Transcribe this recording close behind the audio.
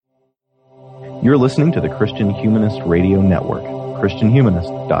You're listening to the Christian Humanist Radio Network,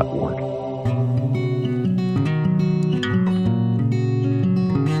 christianhumanist.org.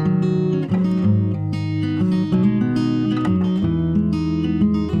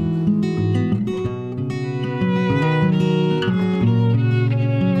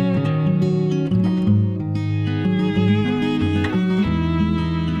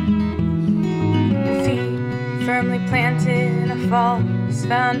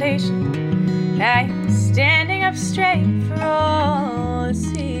 Foundation, I'm standing up straight for all to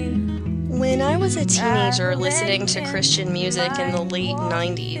see. When I was a teenager listening to Christian music in the late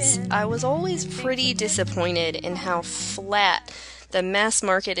 90s, I was always pretty disappointed in how flat the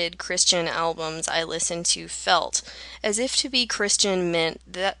mass-marketed Christian albums I listened to felt, as if to be Christian meant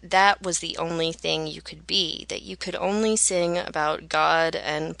that was the only thing you could be, that you could only sing about God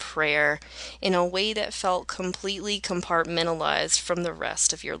and prayer in a way that felt completely compartmentalized from the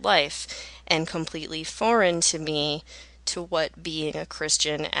rest of your life, and completely foreign to me to what being a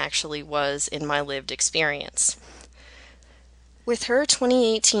Christian actually was in my lived experience. With her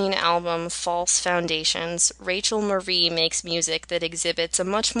 2018 album, False Foundations, Rachel Marie makes music that exhibits a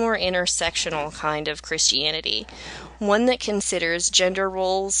much more intersectional kind of Christianity, one that considers gender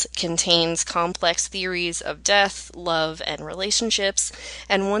roles, contains complex theories of death, love, and relationships,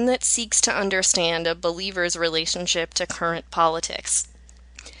 and one that seeks to understand a believer's relationship to current politics.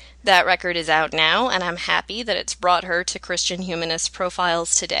 That record is out now, and I'm happy that it's brought her to Christian Humanist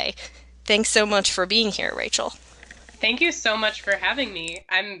profiles today. Thanks so much for being here, Rachel. Thank you so much for having me.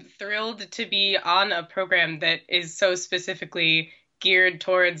 I'm thrilled to be on a program that is so specifically geared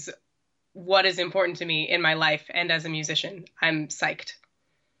towards what is important to me in my life and as a musician. I'm psyched.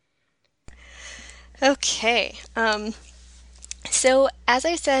 Okay. So, as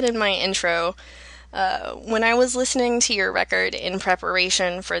I said in my intro, when I was listening to your record in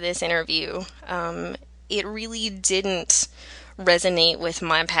preparation for this interview, it really didn't resonate with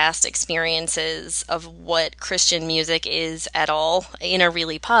my past experiences of what Christian music is at all in a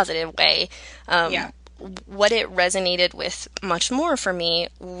really positive way. What it resonated with much more for me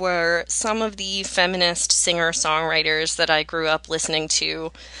were some of the feminist singer-songwriters that I grew up listening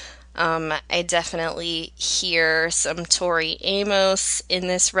to. I definitely hear some Tori Amos in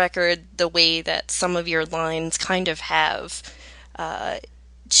this record, the way that some of your lines kind of have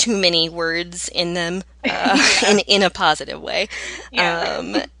too many words in them, in a positive way.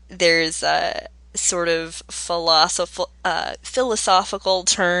 Yeah. There's a sort of philosophical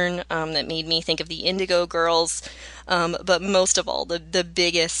turn that made me think of the Indigo Girls, but most of all, the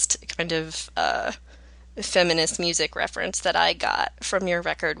biggest kind of feminist music reference that I got from your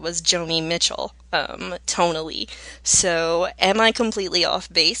record was Joni Mitchell, tonally. So, am I completely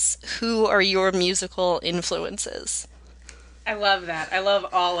off base? Who are your musical influences? I love that. I love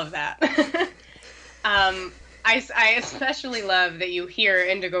all of that. I especially love that you hear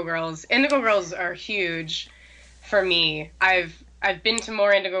Indigo Girls. Indigo Girls are huge for me. I've been to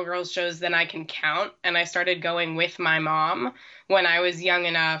more Indigo Girls shows than I can count, and I started going with my mom when I was young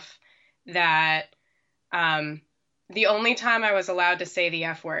enough that the only time I was allowed to say the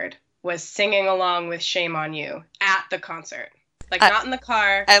F word was singing along with Shame on You at the concert. Like, not in the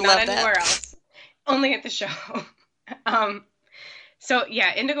car, not anywhere else, only at the show. So,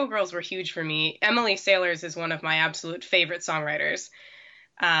 yeah, Indigo Girls were huge for me. Emily Sailors is one of my absolute favorite songwriters.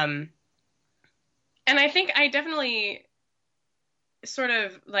 And I think I definitely sort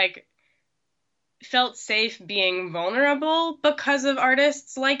of, like, felt safe being vulnerable because of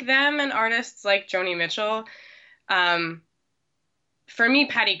artists like them and artists like Joni Mitchell. For me,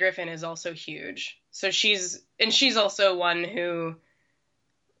 Patty Griffin is also huge. So she's also one who,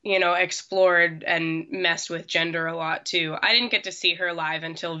 you know, explored and messed with gender a lot too. I didn't get to see her live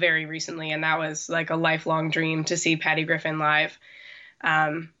until very recently, and that was like a lifelong dream to see Patty Griffin live.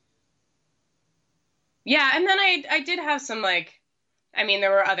 Yeah, and then I did have some, like, I mean,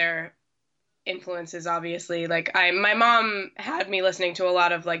 there were other influences, obviously. Like, my mom had me listening to a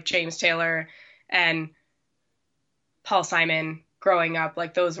lot of, like, James Taylor and Paul Simon growing up.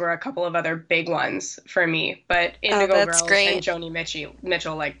 Like, those were a couple of other big ones for me. But Indigo Girls and Joni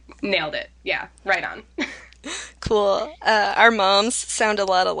Mitchell, like, nailed it. Yeah, right on. Cool. Our moms sound a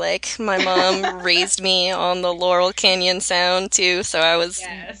lot alike. My mom raised me on the Laurel Canyon sound, too, so I was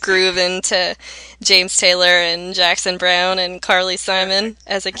grooving to James Taylor and Jackson Browne and Carly Simon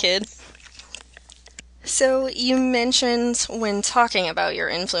as a kid. So you mentioned when talking about your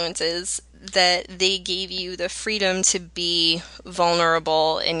influences that they gave you the freedom to be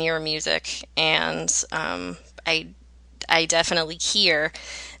vulnerable in your music, and I definitely hear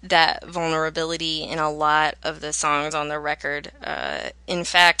that vulnerability in a lot of the songs on the record. In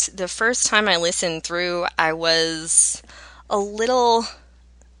fact, the first time I listened through, I was a little,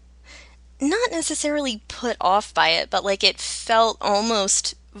 not necessarily put off by it, but like it felt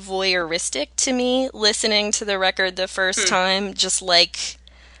almost voyeuristic to me listening to the record the first time, just like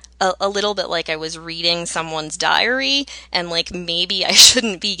a little bit like I was reading someone's diary, and like maybe I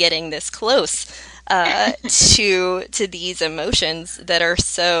shouldn't be getting this close to these emotions that are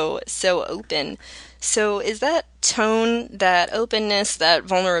so open. So is that tone, that openness, that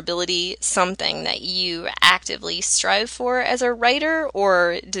vulnerability something that you actively strive for as a writer,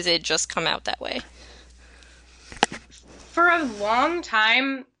 or does it just come out that way? For a long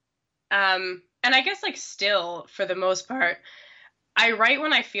time, and I guess like still for the most part, I write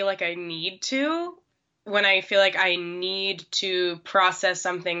when I feel like I need to, when I feel like I need to process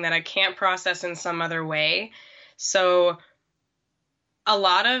something that I can't process in some other way. So a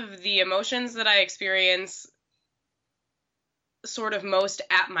lot of the emotions that I experience sort of most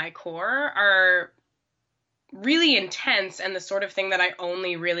at my core are really intense and the sort of thing that I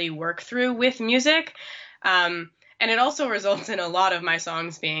only really work through with music. And it also results in a lot of my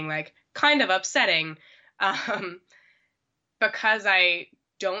songs being like kind of upsetting. Because I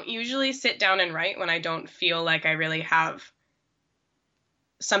don't usually sit down and write when I don't feel like I really have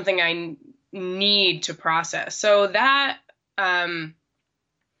something I need to process. So that, I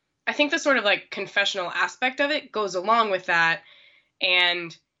think the sort of like confessional aspect of it goes along with that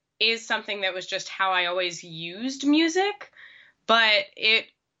and is something that was just how I always used music, but it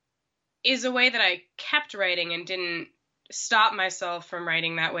is a way that I kept writing and didn't stop myself from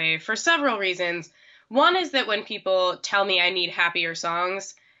writing that way for several reasons. One is that when people tell me I need happier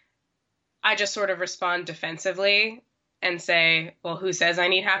songs, I just sort of respond defensively and say, well, who says I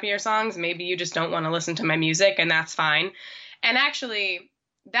need happier songs? Maybe you just don't want to listen to my music, and that's fine. And actually,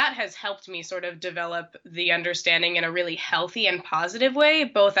 that has helped me sort of develop the understanding in a really healthy and positive way,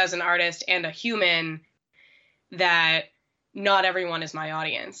 both as an artist and a human, that not everyone is my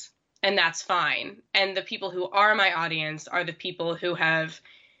audience, and that's fine. And the people who are my audience are the people who have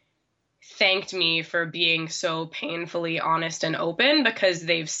thanked me for being so painfully honest and open, because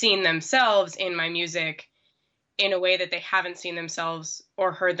they've seen themselves in my music in a way that they haven't seen themselves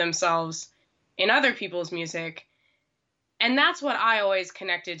or heard themselves in other people's music. And that's what I always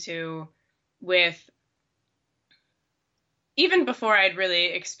connected to with, even before I'd really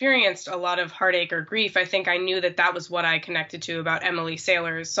experienced a lot of heartache or grief. I think I knew that that was what I connected to about Emily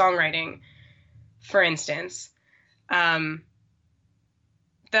Sailer's songwriting, for instance.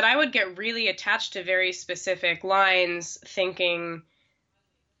 That I would get really attached to very specific lines, thinking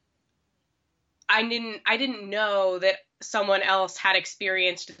I didn't know that someone else had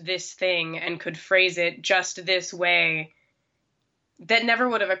experienced this thing and could phrase it just this way. That never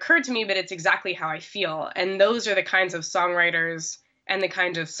would have occurred to me, but it's exactly how I feel. And those are the kinds of songwriters and the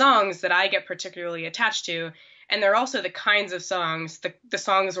kinds of songs that I get particularly attached to. And they're also the kinds of songs, the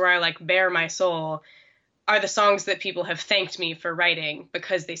songs where I like bare my soul, are the songs that people have thanked me for writing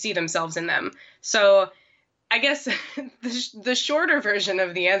because they see themselves in them. So I guess the shorter version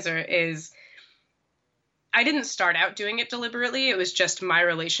of the answer is I didn't start out doing it deliberately. It was just my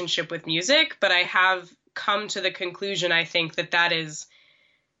relationship with music, but I have come to the conclusion, I think, that that is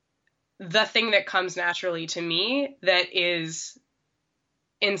the thing that comes naturally to me that is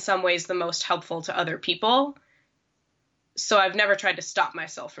in some ways the most helpful to other people. So I've never tried to stop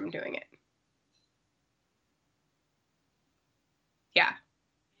myself from doing it. Yeah.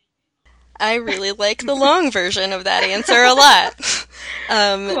 I really like the long version of that answer a lot.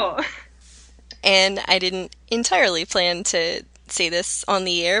 Cool. And I didn't entirely plan to say this on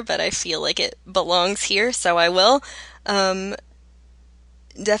the air, but I feel like it belongs here, so I will.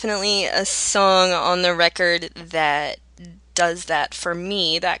 Definitely a song on the record that does that for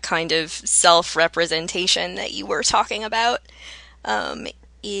me, that kind of self-representation that you were talking about,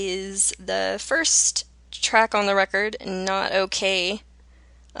 is the first track on the record, Not Okay,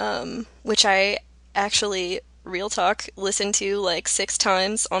 which I actually, real talk, listened to like 6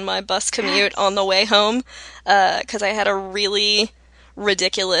 times on my bus commute on the way home, because I had a really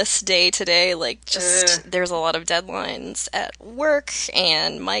ridiculous day today. Like, just there's a lot of deadlines at work,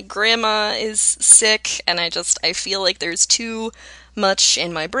 and my grandma is sick, and I feel like there's too much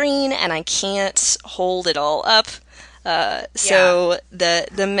in my brain, and I can't hold it all up. So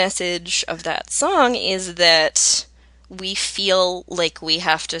the message of that song is that we feel like we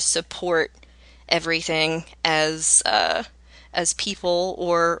have to support everything as people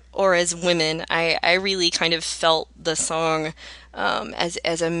or as women. I really kind of felt the song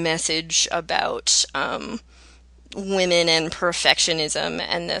as a message about women and perfectionism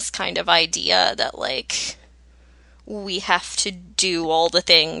and this kind of idea that, like, we have to do all the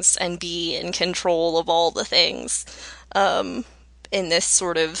things and be in control of all the things, in this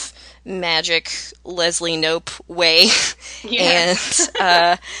sort of magic Leslie Knope way. Yes.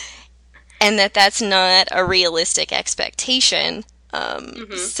 And that's not a realistic expectation.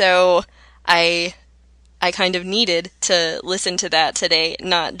 So I kind of needed to listen to that today,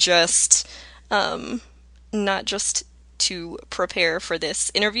 not just to prepare for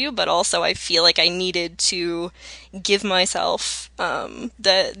this interview, but also I feel like I needed to give myself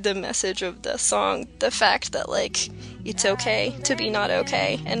the message of the song, the fact that, like, it's okay to be not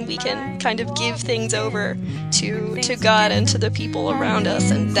okay, and we can kind of give things over to God and to the people around us,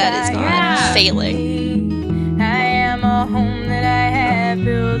 and that is not failing. I am a home that I have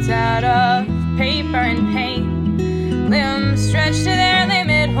built out of paper and paint, limbs stretched to their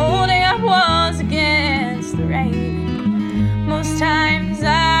limit, holding up walls against the rain. Most times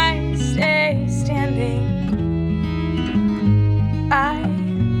I stay standing, I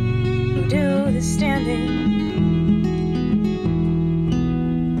who do the standing,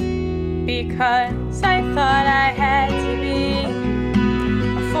 because I thought I had to be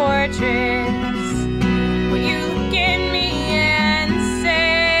a fortress. Will you look at me and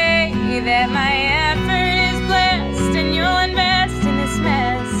say that my effort is blessed, and you'll invest in this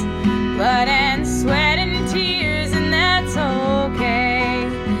mess, blood and sweat and tears, and that's okay,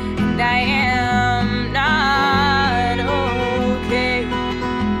 and I am not okay,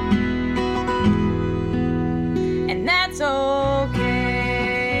 and that's okay.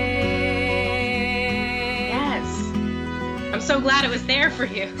 I'm so glad it was there for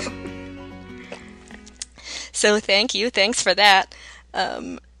you. So thank you. Thanks for that.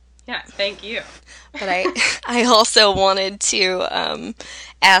 Yeah, thank you. But I also wanted to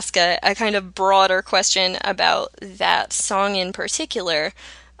ask a kind of broader question about that song in particular.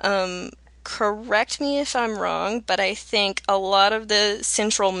 Correct me if I'm wrong, but I think a lot of the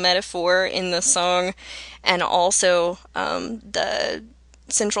central metaphor in the song, and also the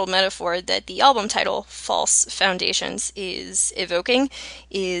central metaphor that the album title, False Foundations, is evoking,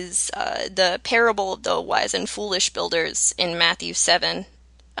 is the parable of the wise and foolish builders in Matthew 7.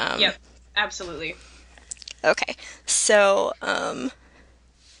 Yep, absolutely. Okay, so I'm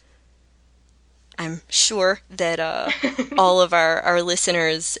sure that all of our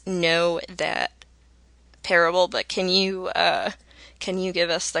listeners know that parable, but can you give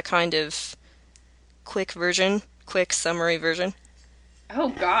us the kind of quick summary version? Oh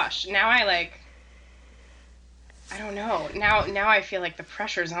gosh, now I don't know. Now I feel like the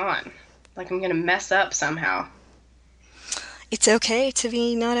pressure's on. Like I'm gonna mess up somehow. It's okay to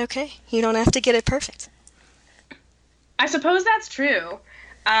be not okay. You don't have to get it perfect. I suppose that's true.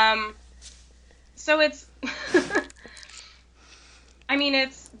 So it's I mean,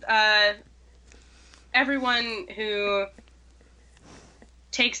 it's everyone who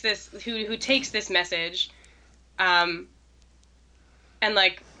takes this message, and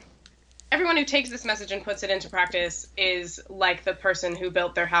like everyone who takes this message and puts it into practice is like the person who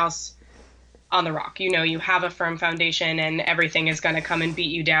built their house on the rock. You know, you have a firm foundation and everything is going to come and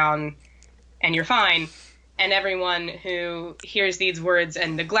beat you down and you're fine. And everyone who hears these words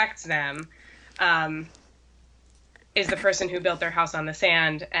and neglects them is the person who built their house on the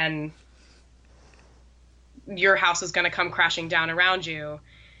sand, and your house is going to come crashing down around you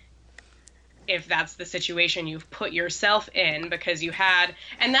if that's the situation you've put yourself in, because you had,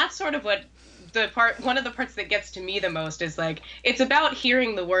 and that's sort of what one of the parts that gets to me the most is like, it's about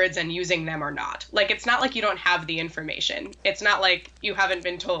hearing the words and using them or not. Like, it's not like you don't have the information. It's not like you haven't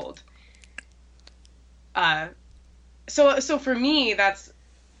been told. So for me, that's,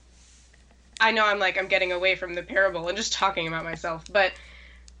 I know I'm getting away from the parable and just talking about myself, but,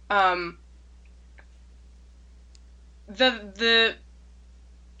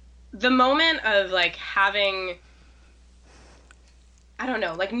 the moment of like having, I don't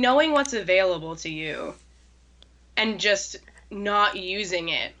know, like knowing what's available to you and just not using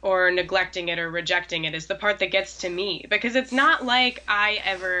it or neglecting it or rejecting it is the part that gets to me, because it's not like I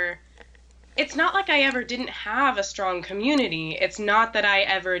ever didn't have a strong community. It's not that I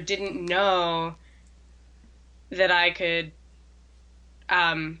ever didn't know that I could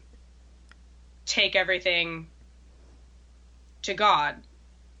take everything to God.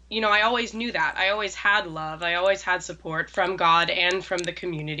 You know, I always knew that. I always had love. I always had support from God and from the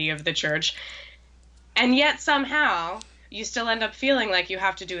community of the church. And yet somehow you still end up feeling like you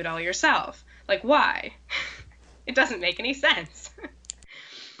have to do it all yourself. Like, why? It doesn't make any sense.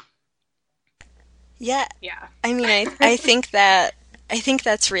 Yeah. Yeah. I mean, I think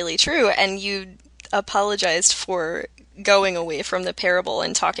that's really true. And apologized for going away from the parable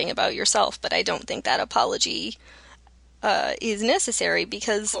and talking about yourself, but I don't think that apology is necessary,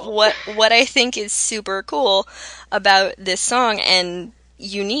 because what I think is super cool about this song, and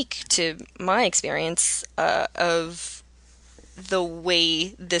unique to my experience of the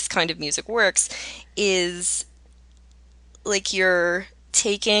way this kind of music works, is like you're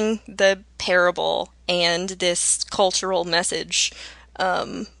taking the parable and this cultural message,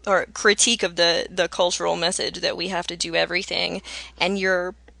 or critique of the cultural message that we have to do everything, and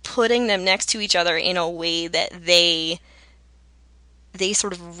you're putting them next to each other in a way that they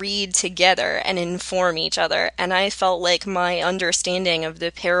sort of read together and inform each other. And I felt like my understanding of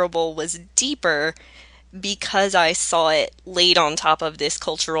the parable was deeper because I saw it laid on top of this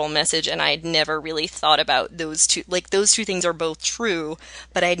cultural message, and I'd never really thought about those two. Like, those two things are both true,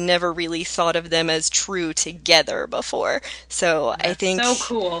 but I'd never really thought of them as true together before. So I think... so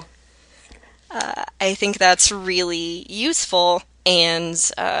cool. I think that's really useful and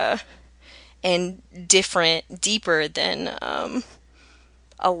different, deeper than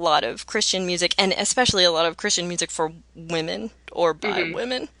a lot of Christian music, and especially a lot of Christian music for women or by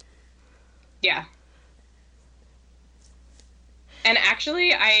women. Yeah. And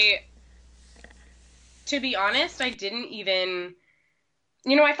actually, to be honest, I didn't even,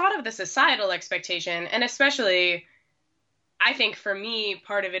 I thought of the societal expectation, and especially, I think for me,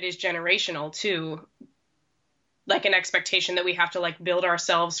 part of it is generational too. Like an expectation that we have to like build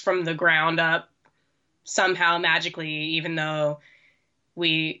ourselves from the ground up somehow magically, even though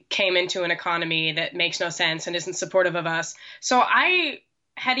we came into an economy that makes no sense and isn't supportive of us. So I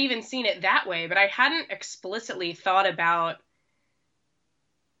had even seen it that way, but I hadn't explicitly thought about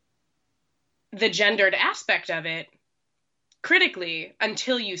the gendered aspect of it critically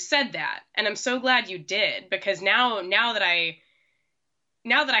until you said that. And I'm so glad you did, because now that I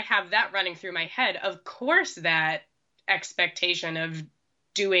have that running through my head, of course that expectation of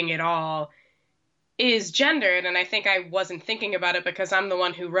doing it all is gendered. And I think I wasn't thinking about it because I'm the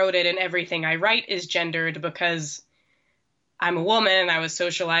one who wrote it, and everything I write is gendered because I'm a woman and I was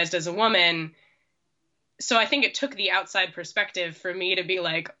socialized as a woman. So I think it took the outside perspective for me to be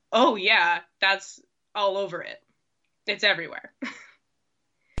like, oh yeah, that's all over it. It's everywhere.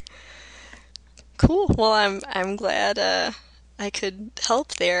 Cool. Well, I'm glad I could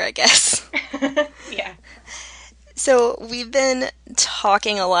help there, I guess. Yeah. So we've been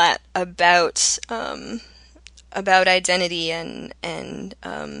talking a lot about identity and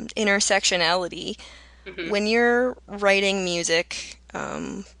intersectionality. Mm-hmm. When you're writing music,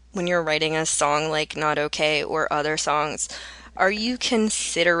 when you're writing a song like Not Okay or other songs, are you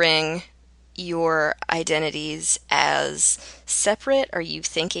considering your identities as separate? Are you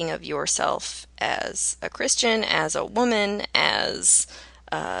thinking of yourself as a Christian, as a woman, as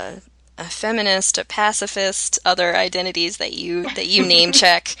a feminist, a pacifist, other identities that you name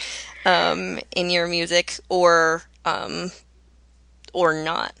check in your music, or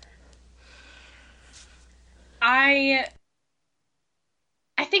not? I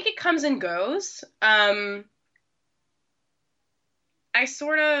think it comes and goes. I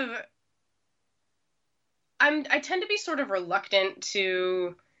tend to be sort of reluctant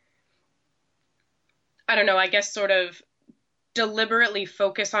to, I don't know, I guess sort of deliberately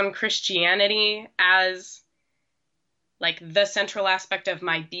focus on Christianity as like the central aspect of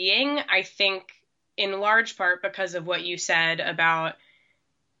my being. I think in large part because of what you said about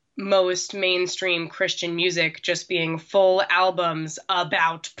most mainstream Christian music just being full albums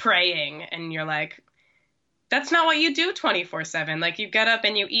about praying. And you're like, that's not what you do 24/7. Like, you get up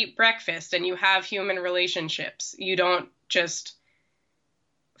and you eat breakfast and you have human relationships. You don't just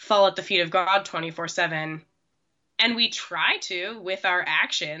fall at the feet of God 24/7. And we try to with our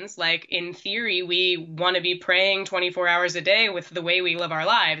actions. Like, in theory, we want to be praying 24 hours a day with the way we live our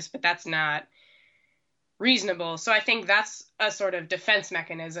lives, but that's not reasonable. So I think that's a sort of defense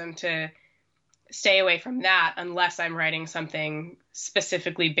mechanism to stay away from that, unless I'm writing something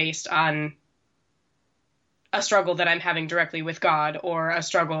specifically based on a struggle that I'm having directly with God, or a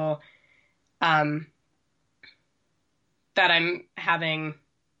struggle that I'm having,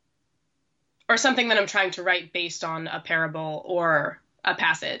 or something that I'm trying to write based on a parable or a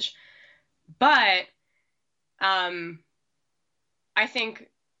passage. But I think,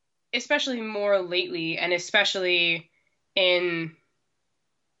 especially more lately, and especially in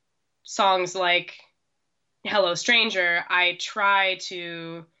songs like Hello Stranger, I try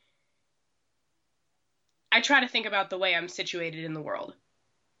to think about the way I'm situated in the world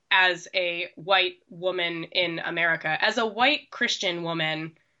as a white woman in America, as a white Christian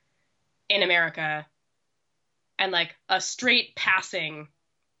woman in America, and like a straight passing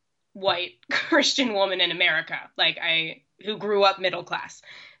white Christian woman in America, like who grew up middle class.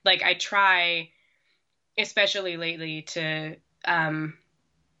 Like I try, especially lately, to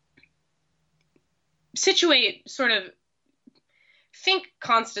situate, sort of think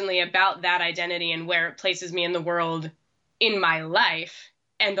constantly about that identity and where it places me in the world, in my life,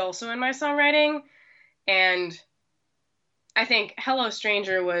 and also in my songwriting. And I think Hello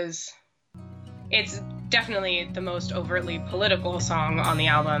Stranger it's definitely the most overtly political song on the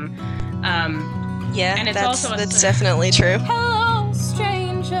album. Yeah, and it's that's definitely true. Hello,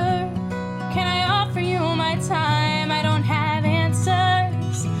 stranger. Can I offer you my time? I don't have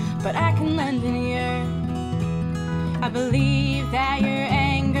answers, but I can lend an ear. I believe that your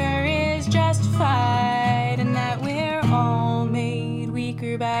anger is justified and that we're all made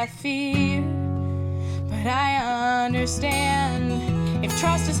weaker by fear. But I understand if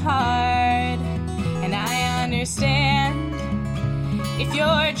trust is hard, and I understand if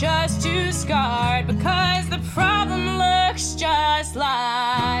you're just too scarred, because the problem looks just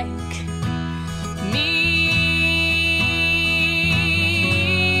like me.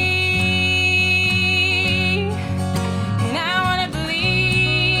 And I want to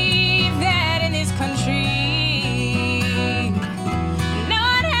believe that in this country, no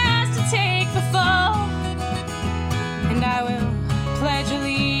one has to take the fall. And I will pledge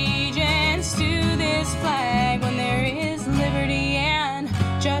allegiance to this flag when there is liberty and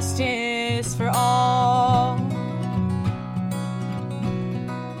justice for all.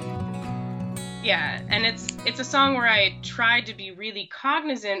 Yeah, and it's a song where I tried to be really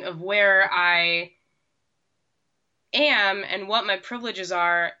cognizant of where I am and what my privileges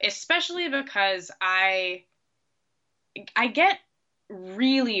are, especially because I get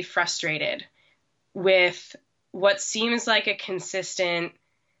really frustrated with what seems like a consistent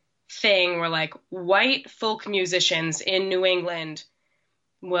thing where, like, white folk musicians in New England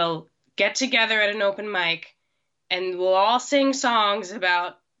will get together at an open mic and we'll all sing songs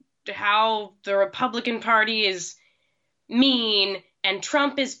about how the Republican Party is mean and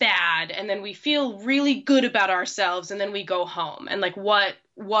Trump is bad, and then we feel really good about ourselves, and then we go home. And, like, what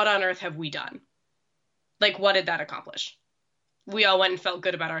on earth have we done? Like, what did that accomplish? We all went and felt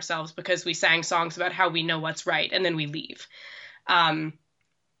good about ourselves because we sang songs about how we know what's right, and then we leave. So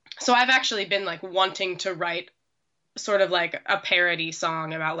I've actually been, like, wanting to write sort of like a parody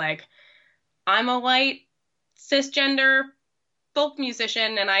song about, like, I'm a white cisgender folk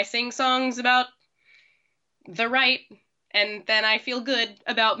musician and I sing songs about the right, and then I feel good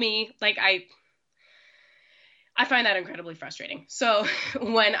about me. Like, I find that incredibly frustrating. So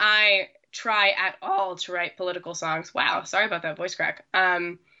when I try at all to write political songs, wow, sorry about that voice crack.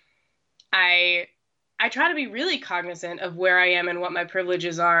 I try to be really cognizant of where I am and what my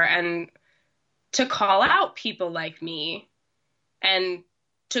privileges are, and to call out people like me and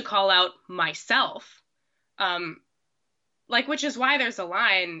to call out myself. Like, which is why there's a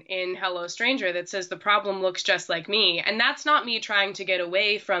line in Hello Stranger that says the problem looks just like me. And that's not me trying to get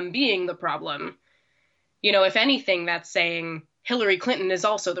away from being the problem. You know, if anything, that's saying Hillary Clinton is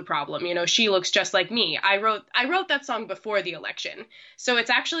also the problem. You know, she looks just like me. I wrote that song before the election. So it's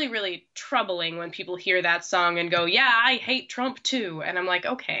actually really troubling when people hear that song and go, yeah, I hate Trump too. And I'm like,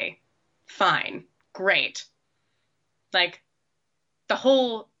 okay, fine, great. Like, the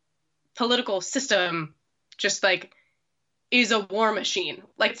whole political system just, like, is a war machine.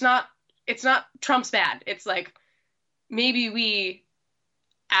 Like, it's not Trump's bad. It's like, maybe we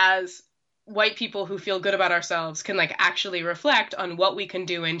as white people who feel good about ourselves can, like, actually reflect on what we can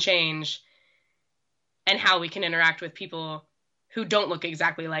do and change and how we can interact with people who don't look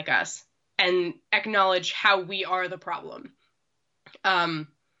exactly like us and acknowledge how we are the problem.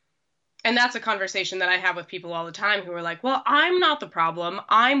 And that's a conversation that I have with people all the time who are like, well, I'm not the problem.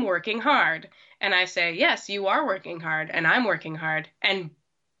 I'm working hard. And I say, yes, you are working hard and I'm working hard. And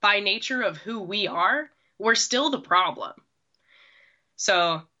by nature of who we are, we're still the problem.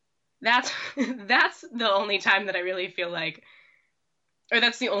 So that's the only time that I really feel like, or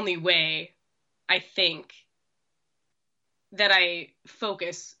that's the only way I think that I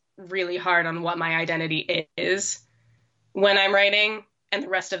focus really hard on what my identity is when I'm writing. And the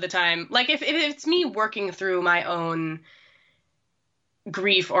rest of the time, like, if it's me working through my own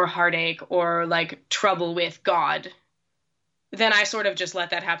grief or heartache or, like, trouble with God, then I sort of just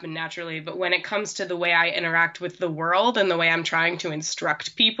let that happen naturally. But when it comes to the way I interact with the world and the way I'm trying to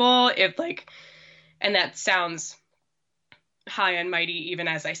instruct people, and that sounds high and mighty even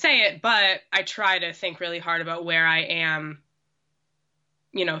as I say it, but I try to think really hard about where I am,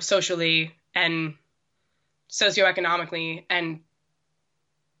 you know, socially and socioeconomically, and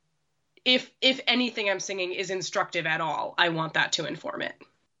if anything I'm singing is instructive at all, I want that to inform it.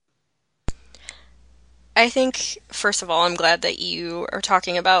 I think, first of all, I'm glad that you are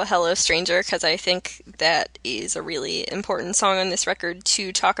talking about Hello Stranger, because I think that is a really important song on this record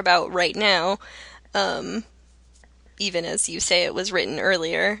to talk about right now. Even as you say it was written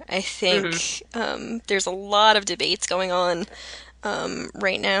earlier. I think there's a lot of debates going on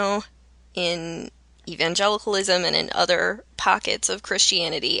right now in evangelicalism and in other pockets of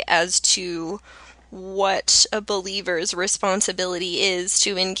Christianity as to what a believer's responsibility is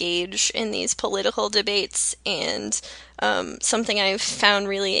to engage in these political debates. And something I've found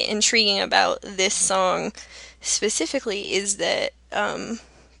really intriguing about this song specifically is that,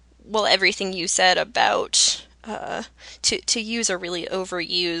 well, everything you said about to use a really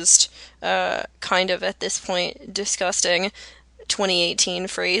overused, kind of at this point disgusting 2018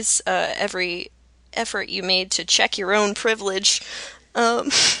 phrase, every effort you made to check your own privilege,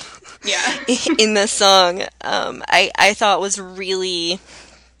 Yeah. in the song, I thought was really,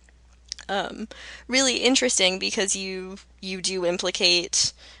 really interesting, because you do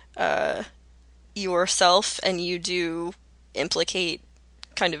implicate yourself, and you do implicate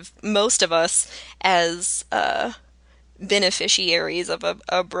kind of most of us as beneficiaries of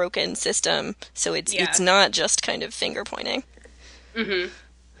a broken system. So it's not just kind of finger pointing. Mm-hmm.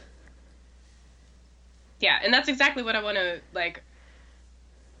 Yeah, and that's exactly what I want to, like,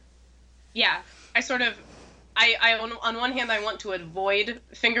 yeah, I sort of, I on one hand, I want to avoid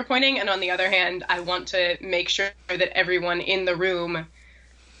finger pointing, and on the other hand, I want to make sure that everyone in the room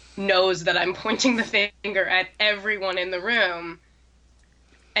knows that I'm pointing the finger at everyone in the room,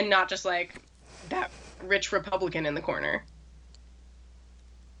 and not just, like, that rich Republican in the corner.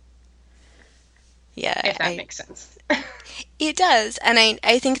 Yeah, if that makes sense. It does, and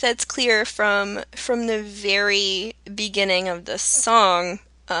I think that's clear from the very beginning of the song.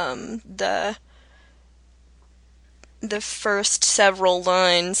 The first several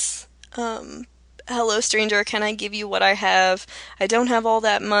lines. Hello, stranger, can I give you what I have? I don't have all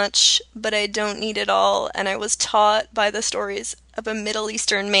that much, but I don't need it all, and I was taught by the stories of a Middle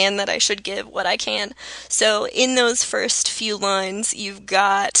Eastern man that I should give what I can. So in those first few lines, you've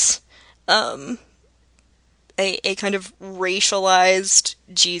got a kind of racialized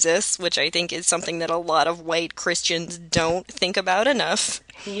Jesus, which I think is something that a lot of white Christians don't think about enough.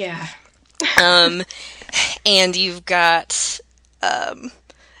 Yeah. And you've got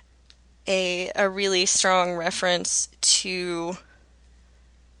a really strong reference to,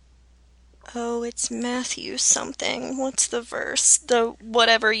 oh, it's Matthew something. What's the verse? The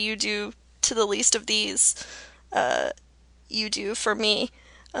whatever you do to the least of these, you do for me.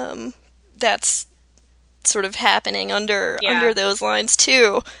 That's sort of happening under those lines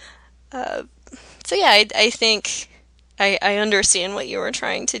too. So yeah, I think I understand what you were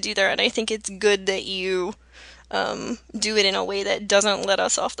trying to do there, and I think it's good that you do it in a way that doesn't let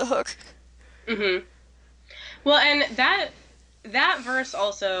us off the hook. Mm-hmm. Well, and that verse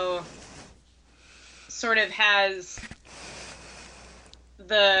also sort of has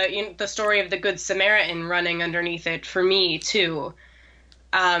the story of the Good Samaritan running underneath it for me too.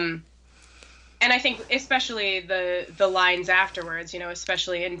 And I think especially the lines afterwards,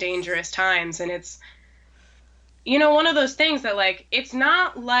 especially in dangerous times, and it's, one of those things that, like, it's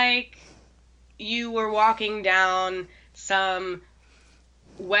not like you were walking down some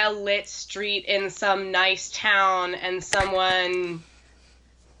well-lit street in some nice town and someone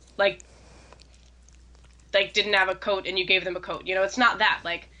like didn't have a coat and you gave them a coat. It's not that.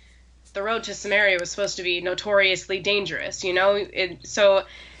 Like, the road to Samaria was supposed to be notoriously dangerous, So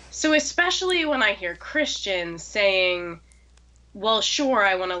especially when I hear Christians saying, well, sure,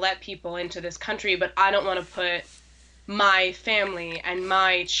 I want to let people into this country, but I don't want to put my family and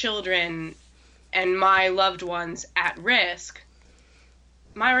my children and my loved ones at risk,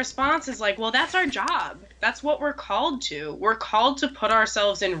 my response is like, well, that's our job. That's what we're called to. We're called to put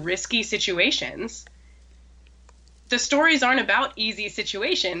ourselves in risky situations. The stories aren't about easy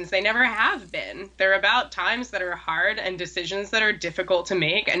situations. They never have been. They're about times that are hard and decisions that are difficult to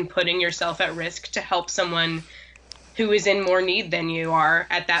make, and putting yourself at risk to help someone who is in more need than you are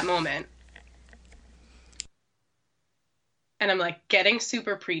at that moment. And I'm, like, getting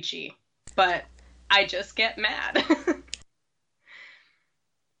super preachy, but I just get mad.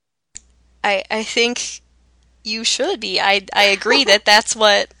 I think you should be. I agree that that's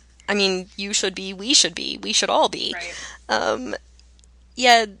what, I mean, you should be, we should all be. Right.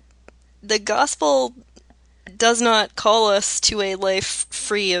 Yeah, the gospel does not call us to a life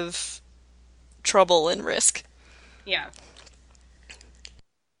free of trouble and risk. Yeah.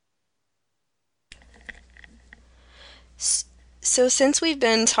 So since we've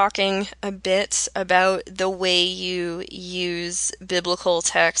been talking a bit about the way you use biblical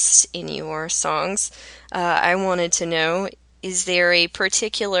text in your songs, I wanted to know, is there a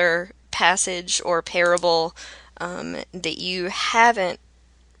particular passage or parable that you haven't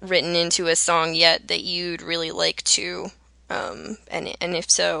written into a song yet that you'd really like to? And if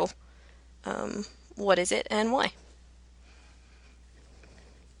so, what is it and why?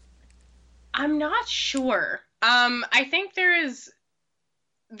 I'm not sure. I think there's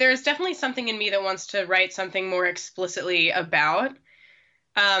definitely something in me that wants to write something more explicitly about,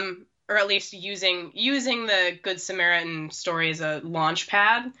 or at least using the Good Samaritan story as a launch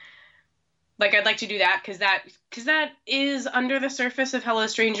pad. Like, I'd like to do that because that is under the surface of Hello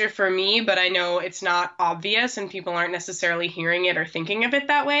Stranger for me, but I know it's not obvious and people aren't necessarily hearing it or thinking of it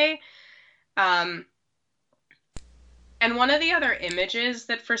that way. And one of the other images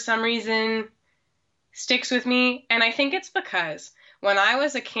that for some reason sticks with me, and I think it's because when I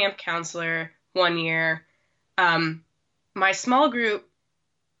was a camp counselor one year, my small group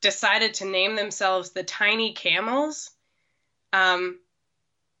decided to name themselves the Tiny Camels,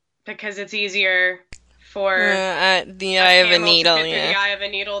 because it's easier for the eye of a needle, to fit through the eye of a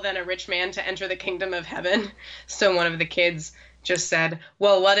needle than a rich man to enter the kingdom of heaven. So one of the kids just said,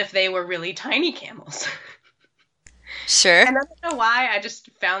 well, what if they were really tiny camels? Sure. And I don't know why, I just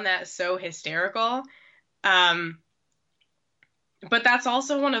found that so hysterical. But that's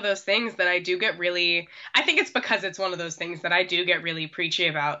also one of those things that I do get really, I think it's because it's one of those things that I do get really preachy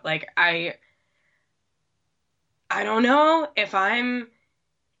about. Like, I don't know if I'm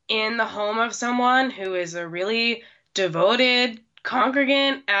in the home of someone who is a really devoted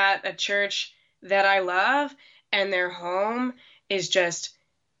congregant at a church that I love, and their home is just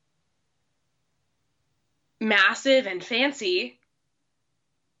massive and fancy,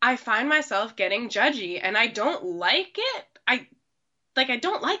 I find myself getting judgy, and I don't like it. I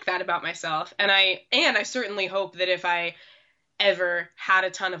don't like that about myself, and I certainly hope that if I ever had a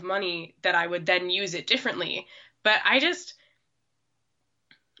ton of money that I would then use it differently. But I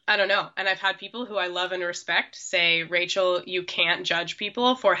don't know. And I've had people who I love and respect say, Rachel, you can't judge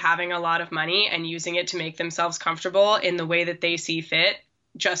people for having a lot of money and using it to make themselves comfortable in the way that they see fit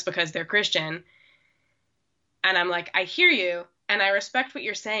just because they're Christian. And I'm like, I hear you, and I respect what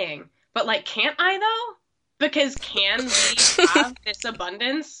you're saying, but like, can't I though? Because can we have this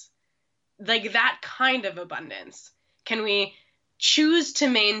abundance? Like, that kind of abundance? Can we choose to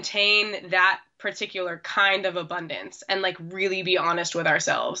maintain that particular kind of abundance and like really be honest with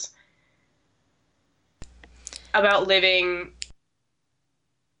ourselves about living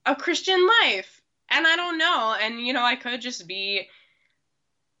a Christian life? And I don't know. And, I could just be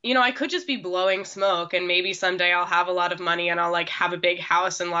blowing smoke, and maybe someday I'll have a lot of money and I'll like have a big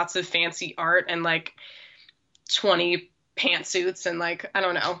house and lots of fancy art and like 20 pantsuits and like, I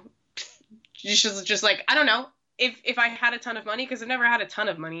don't know, just like, I don't know, if I had a ton of money, because I've never had a ton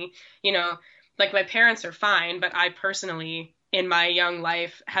of money, like my parents are fine, but I personally in my young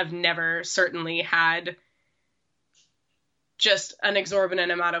life have never certainly had just an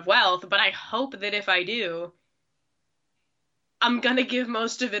exorbitant amount of wealth. But I hope that if I do, I'm gonna give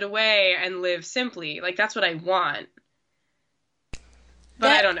most of it away and live simply. Like, that's what I want.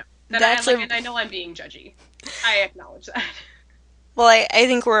 But I don't know. And I know I'm being judgy. I acknowledge that. Well, I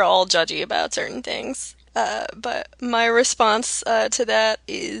think we're all judgy about certain things. But my response to that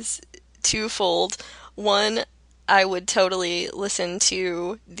is twofold. One, I would totally listen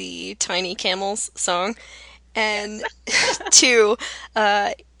to the Tiny Camels song. And two,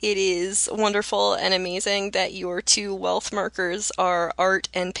 it is wonderful and amazing that your two wealth markers are art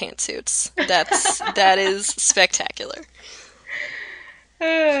and pantsuits. That is spectacular.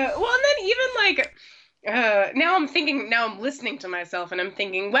 Well, and then even like, now I'm listening to myself and I'm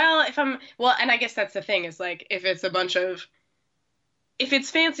thinking, and I guess that's the thing, is like, if it's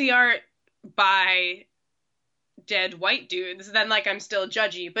fancy art by dead white dudes, then like I'm still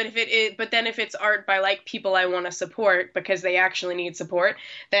judgy. But if it's art by like people I want to support because they actually need support,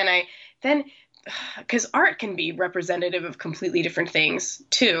 then because art can be representative of completely different things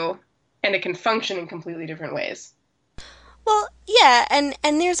too, and it can function in completely different ways. Well, yeah, and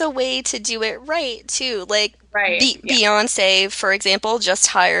there's a way to do it right, too. Like, right, Beyonce, for example, just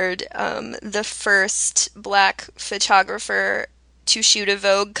hired the first black photographer to shoot a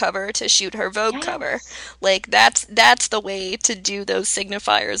Vogue cover, to shoot her Vogue cover. Like, that's the way to do those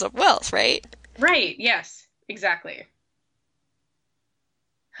signifiers of wealth, right? Right, yes, exactly.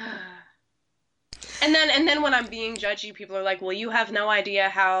 And then when I'm being judgy, people are like, well, you have no idea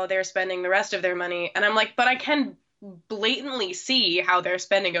how they're spending the rest of their money. And I'm like, but I can blatantly see how they're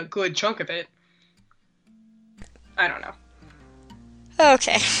spending a good chunk of it. I don't know.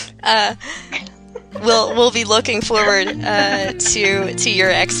 Okay. We'll be looking forward to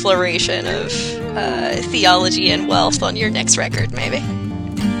your exploration of theology and wealth on your next record, maybe.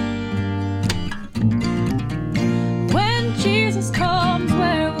 When Jesus comes,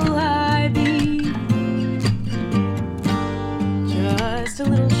 where will I be? Just a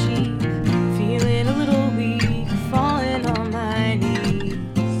little sheep, feeling a little weak, falling on my knees.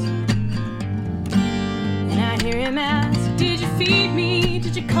 And I hear him ask, did you feed me?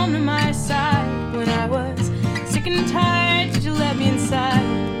 Did you come to my side when I was sick and tired? Did you let me inside?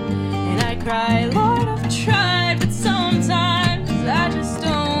 And I cry, Lord, I've tried, but sometimes I just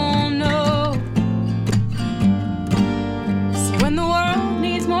don't know. So when the world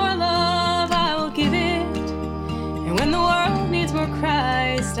needs more love, I will give it. And when the world needs more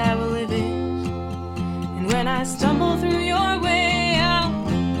Christ, I will live it. And when I stumble through your way, I'll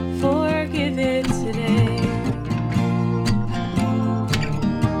forgive it today.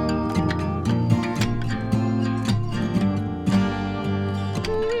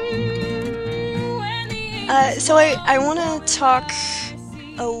 So I want to talk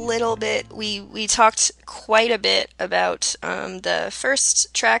a little bit. We talked quite a bit about the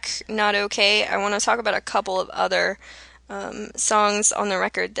first track, Not Okay. I want to talk about a couple of other songs on the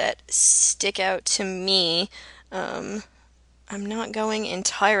record that stick out to me. I'm not going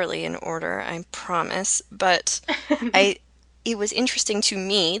entirely in order, I promise, but it was interesting to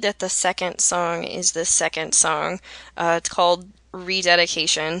me that the second song is the second song. It's called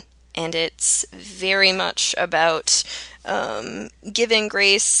Rededication. And it's very much about giving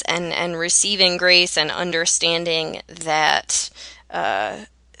grace and receiving grace and understanding that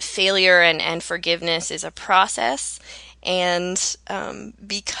failure and forgiveness is a process. And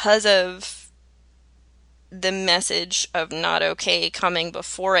because of the message of Not Okay coming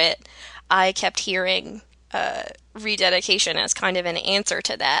before it, I kept hearing rededication as kind of an answer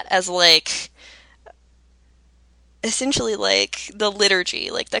to that, as like essentially like the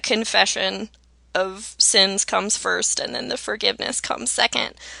liturgy, like the confession of sins comes first and then the forgiveness comes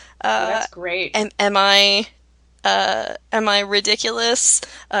second. That's great. Am I ridiculous?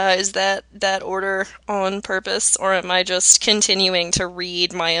 Is that order on purpose, or am I just continuing to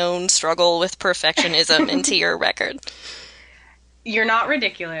read my own struggle with perfectionism into your record? You're not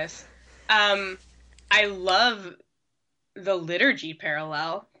ridiculous. I love the liturgy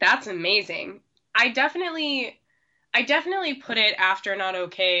parallel. That's amazing. I definitely put it after Not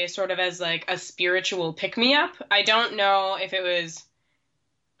Okay sort of as like a spiritual pick-me-up. I don't know if I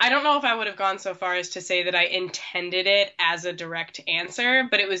would have gone so far as to say that I intended it as a direct answer,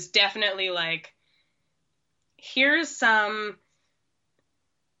 but it was definitely like, here's some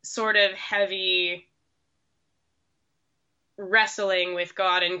sort of heavy wrestling with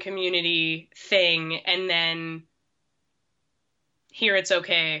God and community thing, and then here it's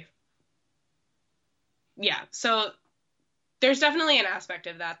okay. Yeah, so there's definitely an aspect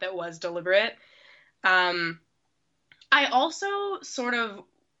of that was deliberate. I also sort of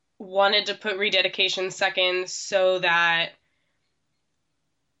wanted to put rededication second so that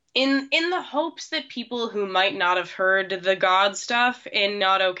in the hopes that people who might not have heard the God stuff in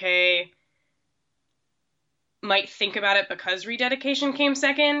Not Okay might think about it because rededication came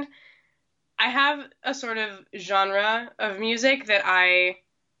second, I have a sort of genre of music that I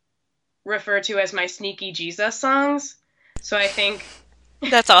refer to as my sneaky Jesus songs. So I think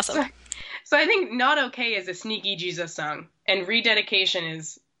that's awesome. So I think Not Okay is a sneaky Jesus song, and Rededication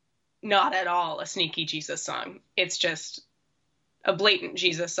is not at all a sneaky Jesus song. It's just a blatant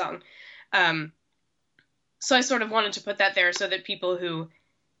Jesus song. So I sort of wanted to put that there so that people who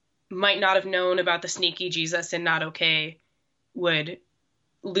might not have known about the sneaky Jesus and Not Okay would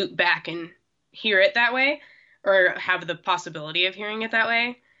loop back and hear it that way, or have the possibility of hearing it that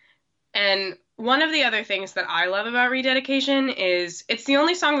way. And one of the other things that I love about Rededication is it's the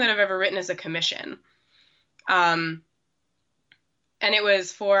only song that I've ever written as a commission. And it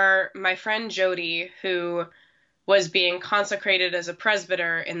was for my friend Jody, who was being consecrated as a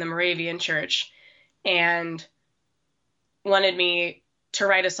presbyter in the Moravian Church and wanted me to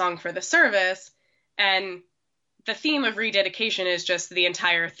write a song for the service. And the theme of rededication is just the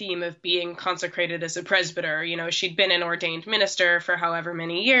entire theme of being consecrated as a presbyter. You know, she'd been an ordained minister for however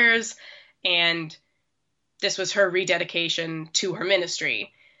many years, and this was her rededication to her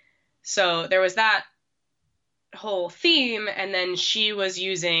ministry. So there was that whole theme, and then she was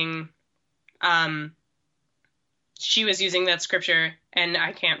using that scripture, and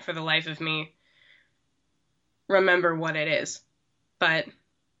I can't for the life of me remember what it is. But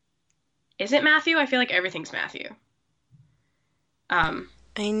is it Matthew? I feel like everything's Matthew.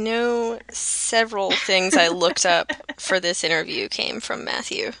 I know several things I looked up for this interview came from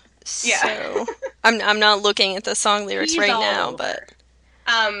Matthew. Yeah. So I'm not looking at the song lyrics He's right all now, over.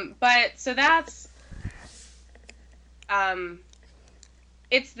 but So that's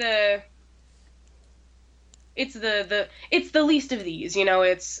it's the least of these, you know.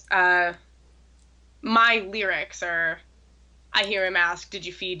 It's my lyrics are, I hear him ask, did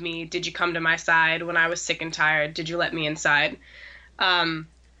you feed me? Did you come to my side when I was sick and tired? Did you let me inside? And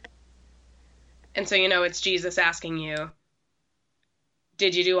so, you know, it's Jesus asking you,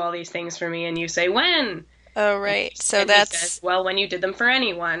 did you do all these things for me? And you say, when? oh right. So And he that's says, well, when you did them for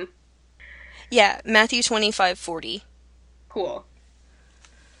anyone. yeah, Matthew 25:40. Cool.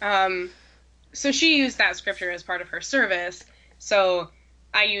 So she used that scripture as part of her service. So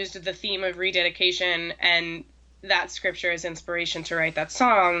I used the theme of rededication and that scripture as inspiration to write that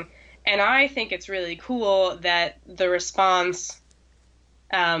song. And I think it's really cool that the response,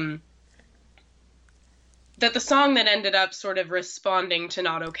 that the song that ended up sort of responding to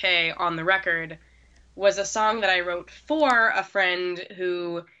Not Okay on the record was a song that I wrote for a friend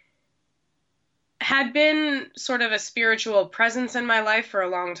who had been sort of a spiritual presence in my life for a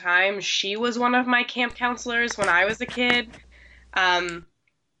long time. She was one of my camp counselors when I was a kid.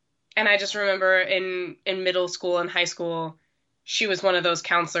 And I just remember in middle school and high school, she was one of those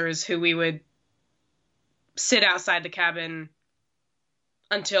counselors who we would sit outside the cabin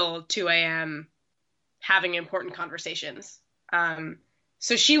until 2 a.m. having important conversations.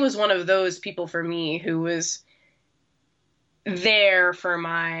 So she was one of those people for me who was there for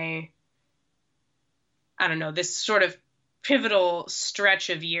my, I don't know, this sort of pivotal stretch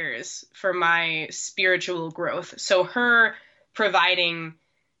of years for my spiritual growth. So her providing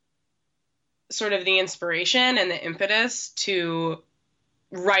sort of the inspiration and the impetus to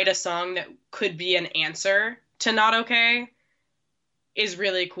write a song that could be an answer to Not Okay is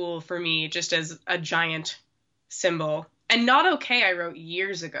really cool for me, just as a giant symbol. And Not Okay I wrote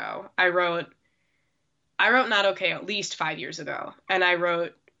years ago. I wrote Not Okay at least 5 years ago, and I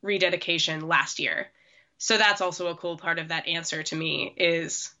wrote Rededication last year. So that's also a cool part of that answer to me,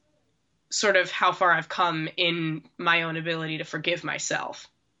 is sort of how far I've come in my own ability to forgive myself.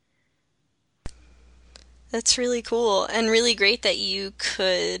 That's really cool and really great that you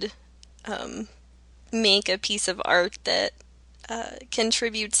could make a piece of art that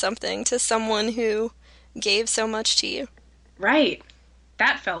contributes something to someone who gave so much to you. Right.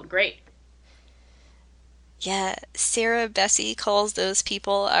 That felt great. Yeah, Sarah Bessey calls those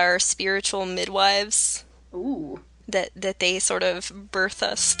people our spiritual midwives. Ooh. That they sort of birth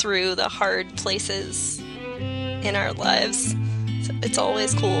us through the hard places in our lives. So it's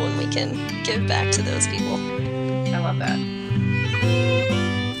always cool when we can give back to those people. I love that.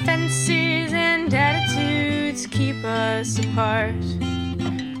 Fences and attitudes keep us apart.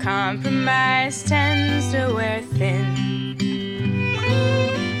 Compromise tends to wear thin.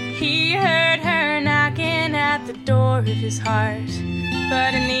 He heard her knocking at the door of his heart,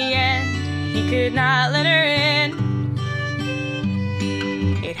 but in the end, he could not let her in.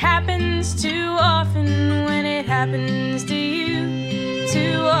 It happens too often when it happens to you.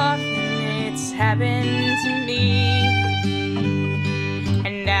 Too often it's happened to me.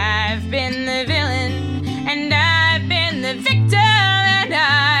 And I've been the villain, and I've been the victim, and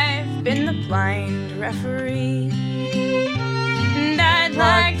I've been the blind referee. And I'd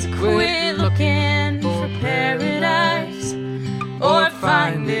like to quit looking for paradise, or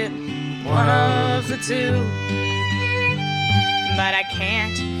find it, one of the two. But I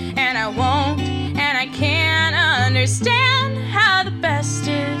can't, and I won't, and I can't understand how the best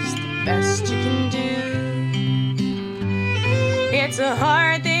is the best you can do. It's a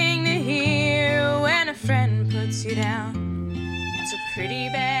hard thing to hear when a friend puts you down. It's a pretty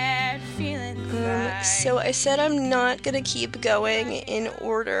bad feeling to cry. So I said I'm not gonna keep going in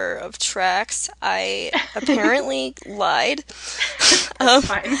order of tracks. I apparently lied.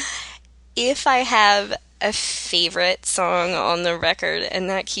 Fine. If I have a favorite song on the record, and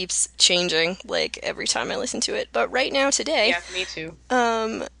that keeps changing like every time I listen to it, but right now today, Yeah, me too.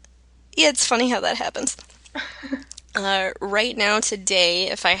 yeah, it's funny how that happens. Right now today,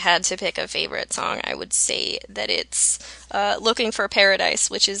 if I had to pick a favorite song, I would say that it's Looking for Paradise,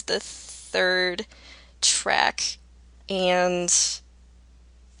 which is the third track, and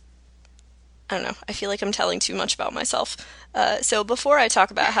I don't know, I feel like I'm telling too much about myself. So before I talk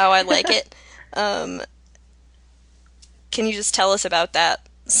about how I like it, can you just tell us about that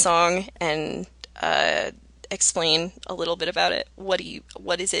song and explain a little bit about it? What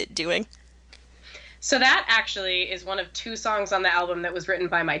is it doing? So that actually is one of two songs on the album that was written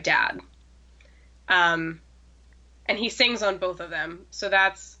by my dad. And and he sings on both of them. So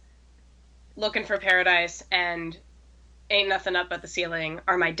that's Looking for Paradise and Ain't Nothing Up But the Ceiling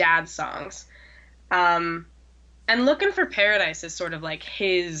are my dad's songs. And Looking for Paradise is sort of like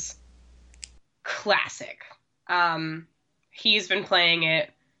his classic. He's been playing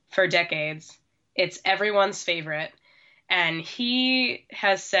it for decades. It's everyone's favorite. And he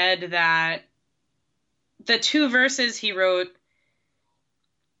has said that the two verses he wrote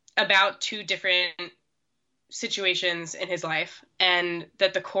about two different situations in his life, and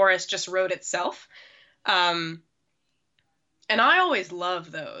that the chorus just wrote itself. And I always love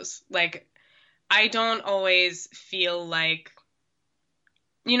those. Like, I don't always feel like,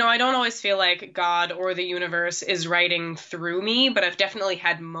 I don't always feel like God or the universe is writing through me, but I've definitely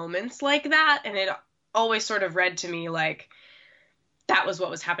had moments like that, and it always sort of read to me like that was what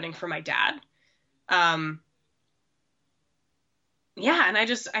was happening for my dad. Yeah, and I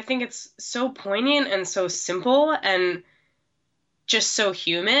think it's so poignant and so simple and just so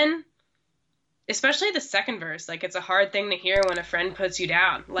human. Especially the second verse. Like, it's a hard thing to hear when a friend puts you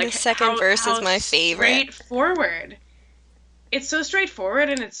down. Like, the second verse is my favorite. Straightforward. It's so straightforward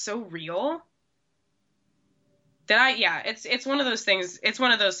and it's so real. It's one of those things. It's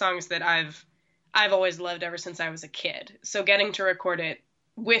one of those songs that I've always loved ever since I was a kid. So getting to record it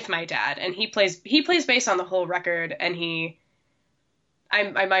with my dad, and he plays bass on the whole record, and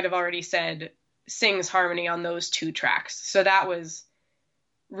I might have already said sings harmony on those two tracks. So that was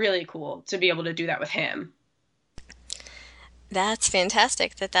really cool to be able to do that with him. That's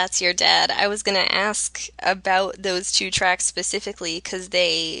fantastic that that's your dad. I was going to ask about those two tracks specifically because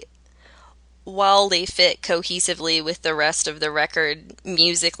while they fit cohesively with the rest of the record,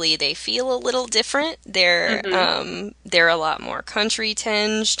 musically they feel a little different. They're a lot more country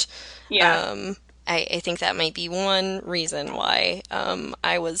tinged. Yeah. I think that might be one reason why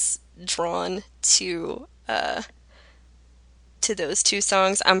I was drawn to those two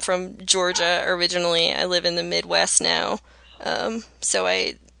songs. I'm from Georgia originally. I live in the Midwest now. So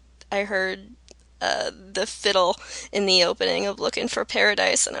I heard the fiddle in the opening of Looking for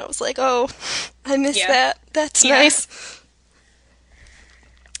Paradise, and I was like, oh, I miss that. That's nice.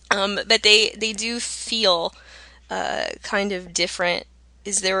 But they do feel kind of different.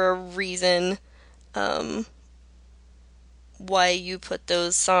 Is there a reason why you put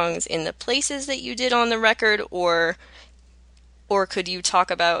those songs in the places that you did on the record, or could you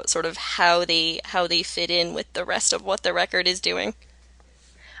talk about sort of how they fit in with the rest of what the record is doing?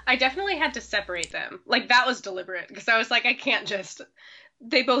 I definitely had to separate them. Like, that was deliberate, because I was like, I can't just...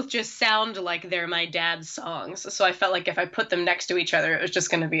 They both just sound like they're my dad's songs. So I felt like if I put them next to each other, it was just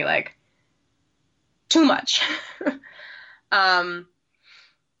going to be, like, too much.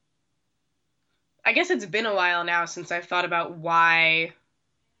 I guess it's been a while now since I've thought about why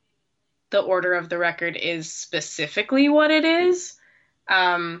the order of the record is specifically what it is.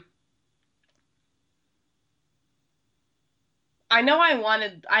 I know I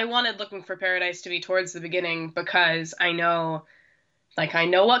wanted Looking for Paradise to be towards the beginning because I know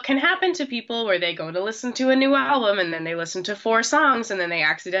what can happen to people where they go to listen to a new album and then they listen to 4 songs and then they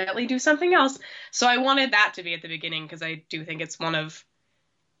accidentally do something else. So I wanted that to be at the beginning because I do think it's one of,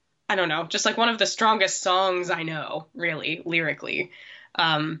 I don't know, just like one of the strongest songs I know, really, lyrically.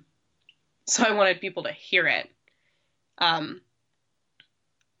 So I wanted people to hear it. And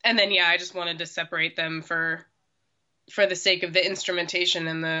then, I just wanted to separate them for the sake of the instrumentation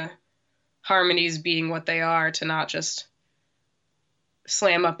and the harmonies being what they are, to not just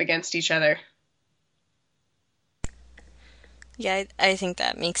slam up against each other. Yeah, I think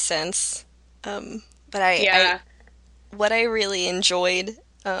that makes sense. But what I really enjoyed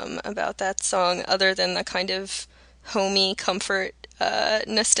about that song, other than the kind of homey comfort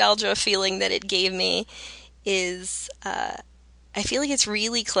nostalgia feeling that it gave me, is I feel like it's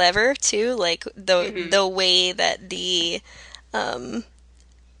really clever too, like the way that the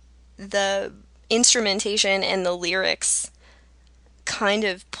instrumentation and the lyrics kind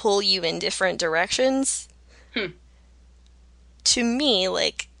of pull you in different directions. To me,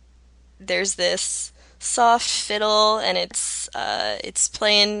 like, there's this soft fiddle and it's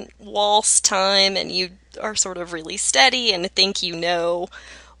playing waltz time, and you are sort of really steady and think you know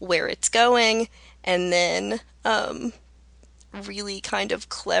where it's going, and then really kind of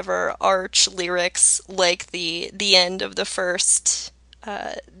clever arch lyrics like the end of the first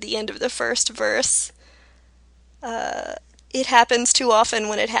verse. It happens too often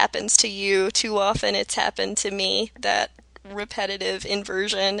when it happens to you, too often it's happened to me, that repetitive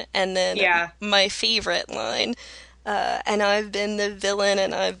inversion, and then my favorite line, and I've been the villain,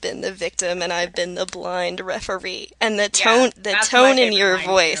 and I've been the victim, and I've been the blind referee. And the tone in your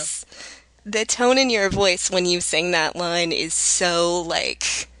voice The tone in your voice when you sing that line is so,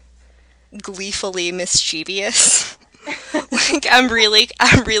 like, gleefully mischievous. Like, I'm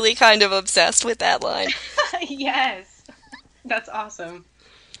really kind of obsessed with that line. Yes. That's awesome.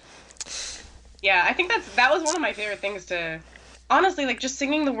 Yeah, I think that was one of my favorite things to, honestly, like, just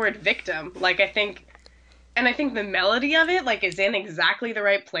singing the word victim. Like, I think the melody of it, like, is in exactly the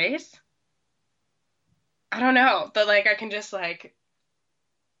right place. I don't know, but, like, I could just, like,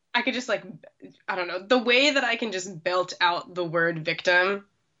 I don't know, the way that I can just belt out the word victim,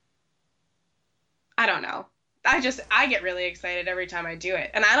 I don't know. I get really excited every time I do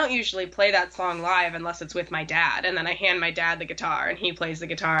it. And I don't usually play that song live unless it's with my dad. And then I hand my dad the guitar and he plays the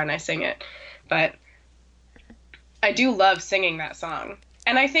guitar and I sing it. But I do love singing that song.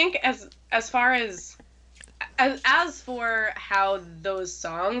 And I think as far as for how those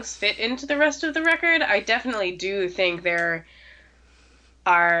songs fit into the rest of the record, I definitely do think there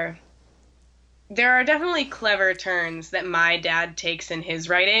are definitely clever turns that my dad takes in his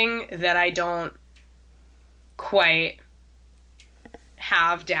writing that I don't quite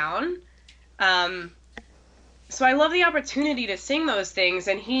have down. So I love the opportunity to sing those things,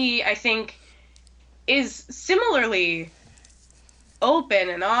 and he, I think, is similarly open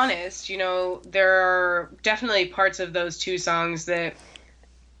and honest. You know, there are definitely parts of those two songs that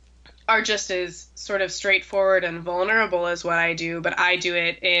are just as sort of straightforward and vulnerable as what I do, but I do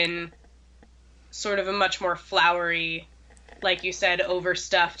it in sort of a much more flowery, like you said,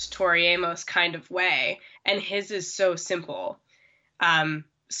 overstuffed Tori Amos kind of way. And his is so simple.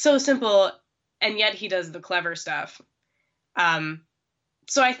 So simple, and yet he does the clever stuff.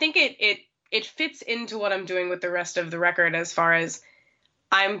 So I think it fits into what I'm doing with the rest of the record as far as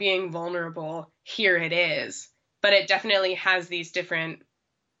I'm being vulnerable, here it is. But it definitely has these different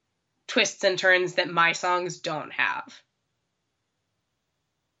twists and turns that my songs don't have.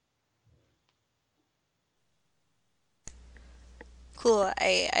 Cool.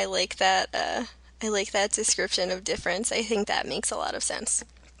 I like that. I like that description of difference. I think that makes a lot of sense.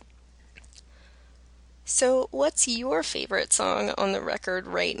 So, what's your favorite song on the record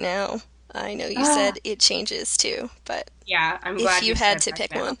right now? I know you said it changes too, but yeah, I'm glad if you had to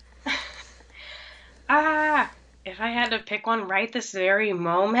pick one. If I had to pick one right this very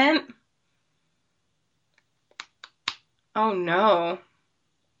moment, oh no.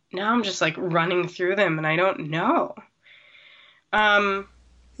 Now I'm just like running through them and I don't know.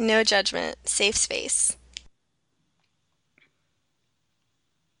 No judgment. Safe space.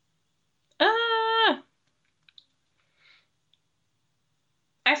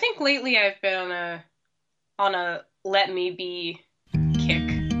 I think lately I've been on a Let Me Be kick.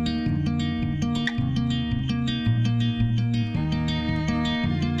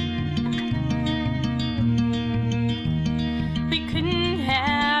 We couldn't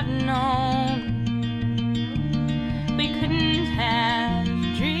have known, we couldn't have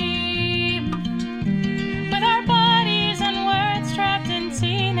dreamed, with our bodies and words trapped in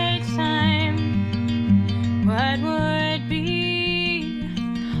teenage time, what would be,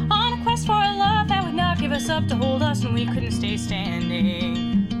 on a quest for a love that would not give us up to hold us when we couldn't stay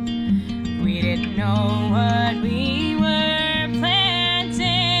standing. We didn't know what we were planting.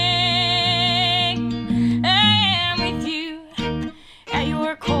 I am with you at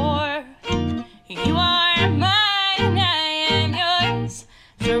your core. You are mine and I am yours.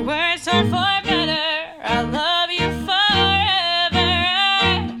 For worse or for better, I'll love you forever.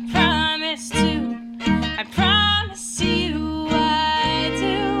 I promise you I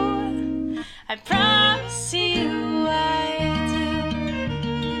do. I promise you I do.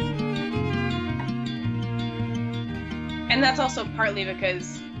 And that's also partly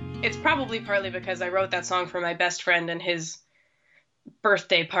because, it's probably partly because I wrote that song for my best friend and his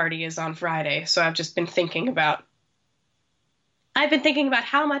birthday party is on Friday. So I've been thinking about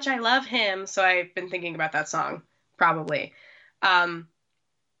how much I love him. So I've been thinking about that song, probably. But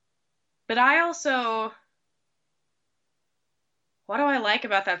I also, what do I like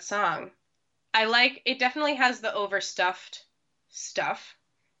about that song? It definitely has the overstuffed stuff.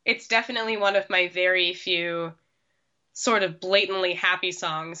 It's definitely one of my very few sort of blatantly happy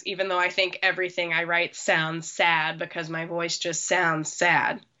songs, even though I think everything I write sounds sad because my voice just sounds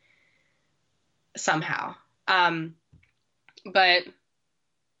sad somehow. But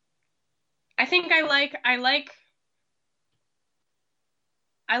I think I like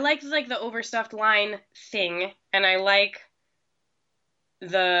the overstuffed line thing, and I like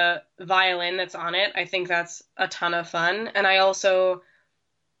the violin that's on it. I think that's a ton of fun. And I also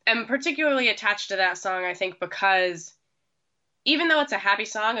am particularly attached to that song, I think, because even though it's a happy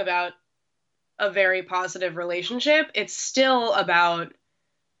song about a very positive relationship, it's still about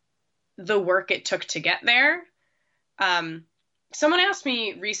the work it took to get there. Someone asked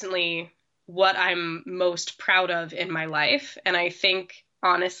me recently what I'm most proud of in my life, and I think,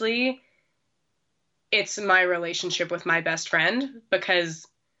 honestly, it's my relationship with my best friend, because,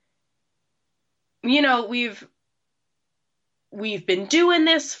 you know, we've been doing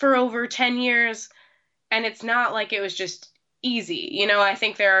this for over 10 years, and it's not like it was just easy. You know, I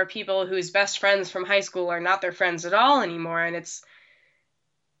think there are people whose best friends from high school are not their friends at all anymore, and it's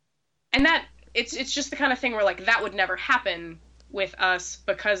just the kind of thing where, like, that would never happen with us,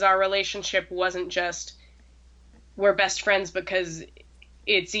 because our relationship wasn't just we're best friends because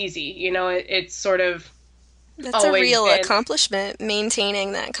it's easy. You know, it's sort of That's a real accomplishment,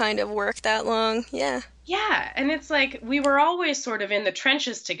 maintaining that kind of work that long. Yeah. Yeah, and it's like we were always sort of in the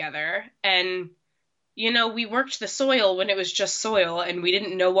trenches together, and, you know, we worked the soil when it was just soil and we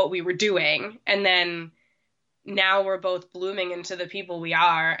didn't know what we were doing, and then now we're both blooming into the people we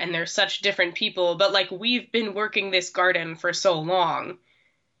are, and they're such different people, but, like, we've been working this garden for so long,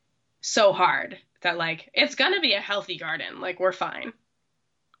 so hard, that, like, it's gonna be a healthy garden. Like, we're fine.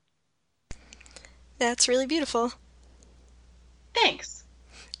 That's really beautiful. Thanks.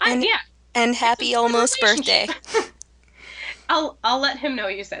 Yeah. And happy almost birthday. I'll let him know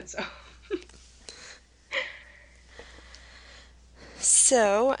you said so.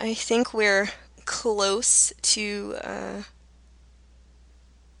 So, I think we're close to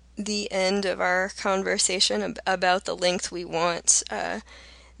the end of our conversation about the length we want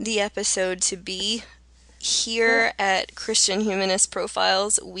the episode to be. Here at Christian Humanist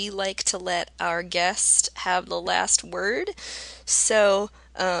Profiles, we like to let our guest have the last word. So,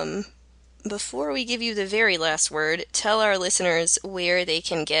 before we give you the very last word, tell our listeners where they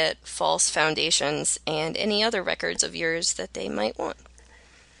can get False Foundations and any other records of yours that they might want.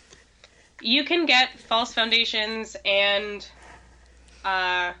 You can get False Foundations and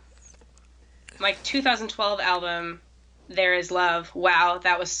my 2012 album, There Is Love. Wow,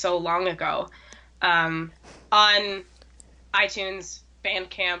 that was so long ago. On iTunes,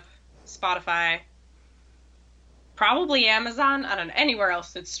 Bandcamp, Spotify, probably Amazon. I don't know, anywhere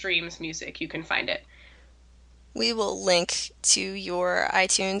else that streams music, you can find it. We will link to your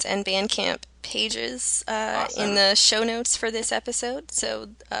iTunes and Bandcamp pages Awesome. in the show notes for this episode, so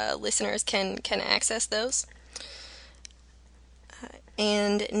listeners can access those.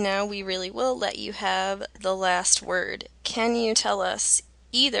 And now we really will let you have the last word. Can you tell us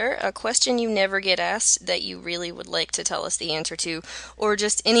either a question you never get asked that you really would like to tell us the answer to, or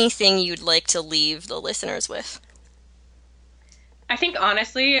just anything you'd like to leave the listeners with? I think,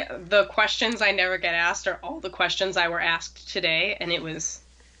 honestly, the questions I never get asked are all the questions I were asked today, and it was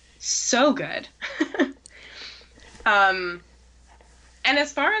so good. And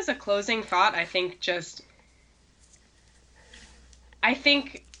as far as a closing thought, I think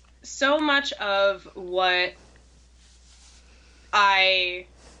so much of what I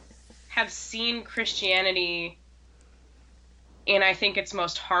have seen Christianity in, I think, its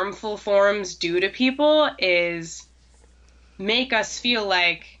most harmful forms do to people is make us feel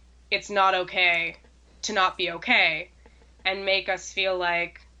like it's not okay to not be okay, and make us feel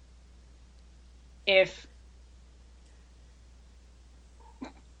like to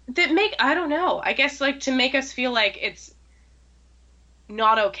make us feel like it's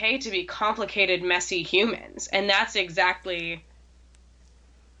not okay to be complicated, messy humans. And that's exactly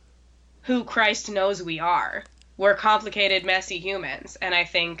who Christ knows we are. We're complicated, messy humans. And I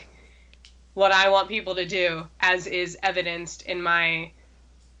think what I want people to do, as is evidenced in my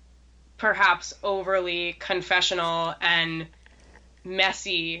perhaps overly confessional and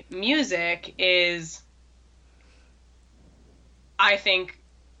messy music, is I think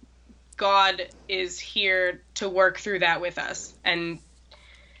God is here to work through that with us. And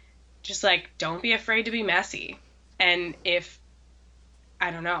just, like, don't be afraid to be messy. And if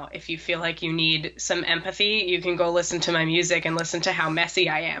you feel like you need some empathy, you can go listen to my music and listen to how messy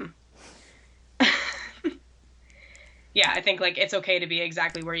I am. Yeah, I think, like, it's okay to be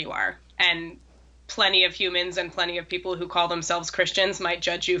exactly where you are. And plenty of humans and plenty of people who call themselves Christians might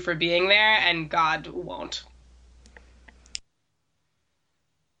judge you for being there, and God won't.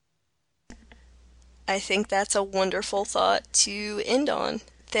 I think that's a wonderful thought to end on.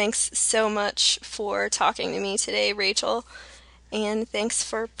 Thanks so much for talking to me today, Rachel, and thanks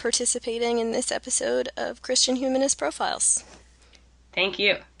for participating in this episode of Christian Humanist Profiles. Thank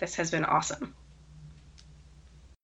you. This has been awesome.